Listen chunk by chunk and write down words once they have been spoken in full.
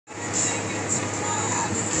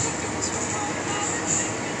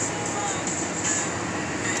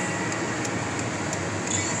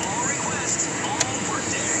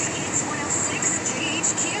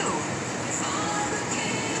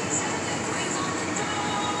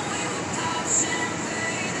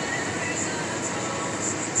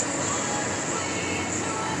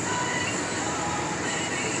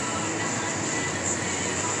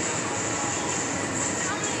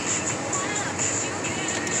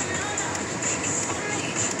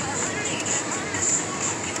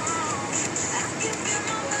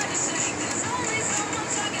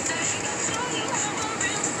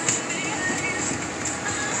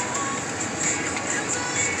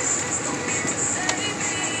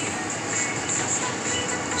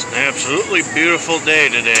Absolutely beautiful day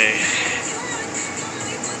today.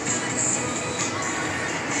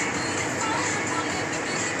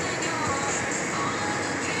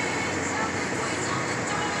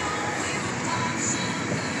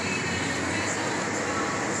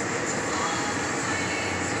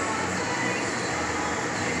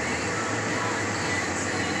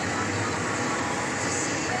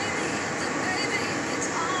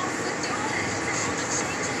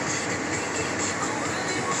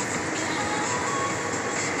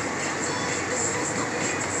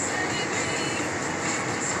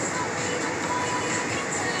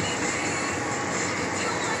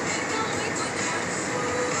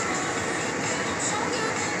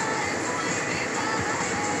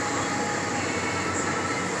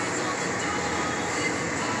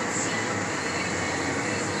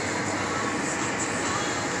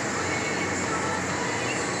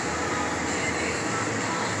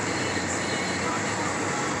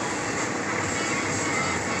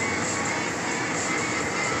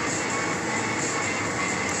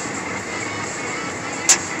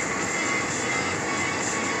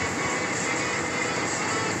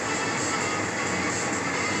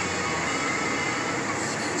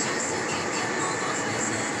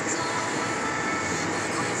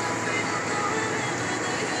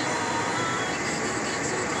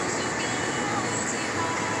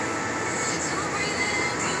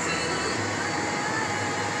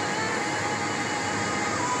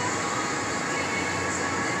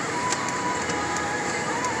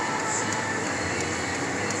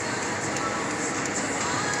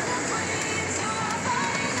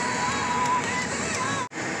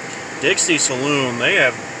 Dixie Saloon, they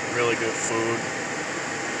have really good food.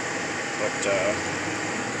 But,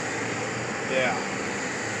 yeah.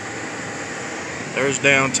 There's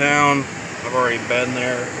downtown. I've already been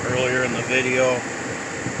there earlier in the video.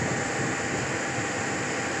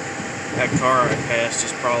 That car I passed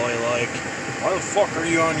is probably like, why the fuck are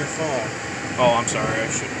you on your phone? Oh, I'm sorry, I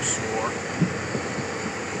shouldn't have swore.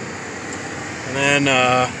 And then,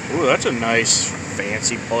 ooh, that's a nice,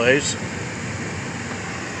 fancy place.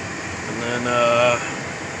 And then,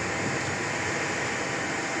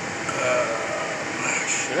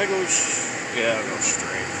 should I go? Yeah, I'll go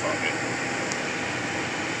straight. Fuck it.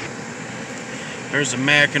 There's the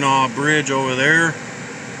Mackinaw Bridge over there,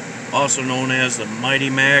 also known as the Mighty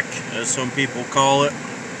Mac, as some people call it.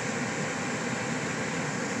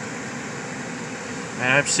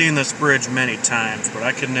 And I've seen this bridge many times, but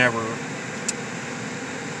I could never.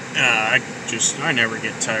 I never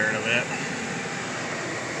get tired of it.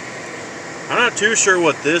 I'm not too sure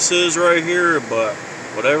what this is right here, but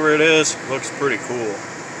whatever it is, looks pretty cool.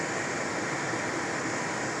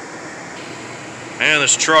 Man,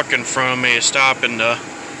 this truck in front of me is stopping to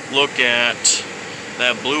look at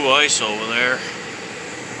that blue ice over there.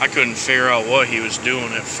 I couldn't figure out what he was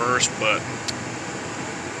doing at first, but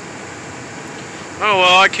oh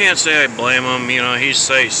well, I can't say I blame him. You know, he's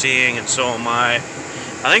sightseeing and so am I.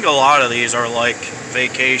 I think a lot of these are like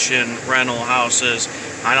vacation rental houses.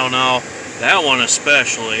 I don't know. That one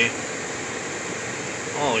especially.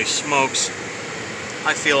 Holy smokes.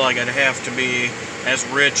 I feel like I'd have to be as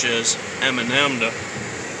rich as Eminem to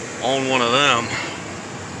own one of them.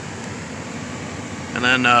 And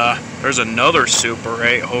then there's another Super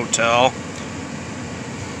 8 hotel.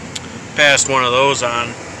 Passed one of those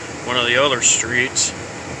on one of the other streets.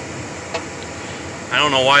 I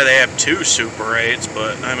don't know why they have two Super 8s,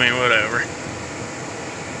 but I mean, whatever.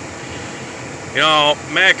 You know,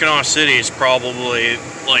 Mackinaw City is probably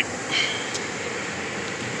like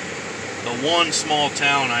the one small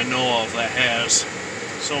town I know of that has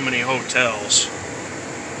so many hotels.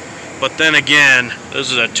 But then again,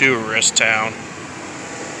 this is a tourist town.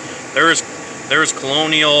 There's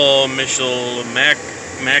Colonial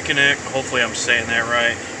Mackinac, hopefully I'm saying that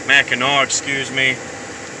right. Mackinaw, excuse me.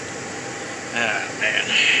 Ah, man.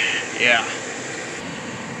 Yeah.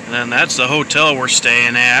 And then that's the hotel we're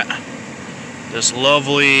staying at. This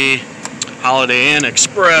lovely Holiday Inn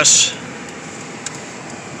Express.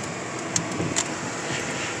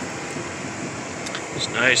 It's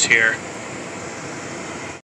nice here.